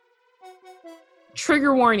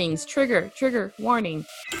Trigger warnings. Trigger warning.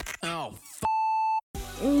 Oh,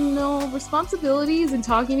 No responsibilities and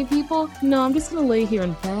talking to people. No, I'm just gonna lay here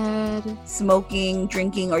in bed. Smoking,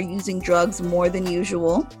 drinking, or using drugs more than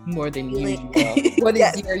usual. More than Really? usual. What is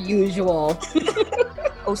Yes. your usual?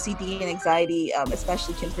 OCD and anxiety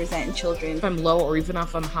especially can present in children. If I'm low or even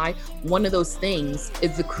if I'm high, one of those things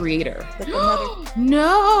is the creator. Like another,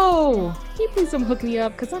 No! Can you please come hook me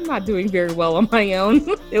up? Because I'm not doing very well on my own.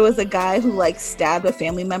 there was a guy who like stabbed a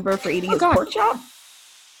family member for eating Oh, his God. pork chop.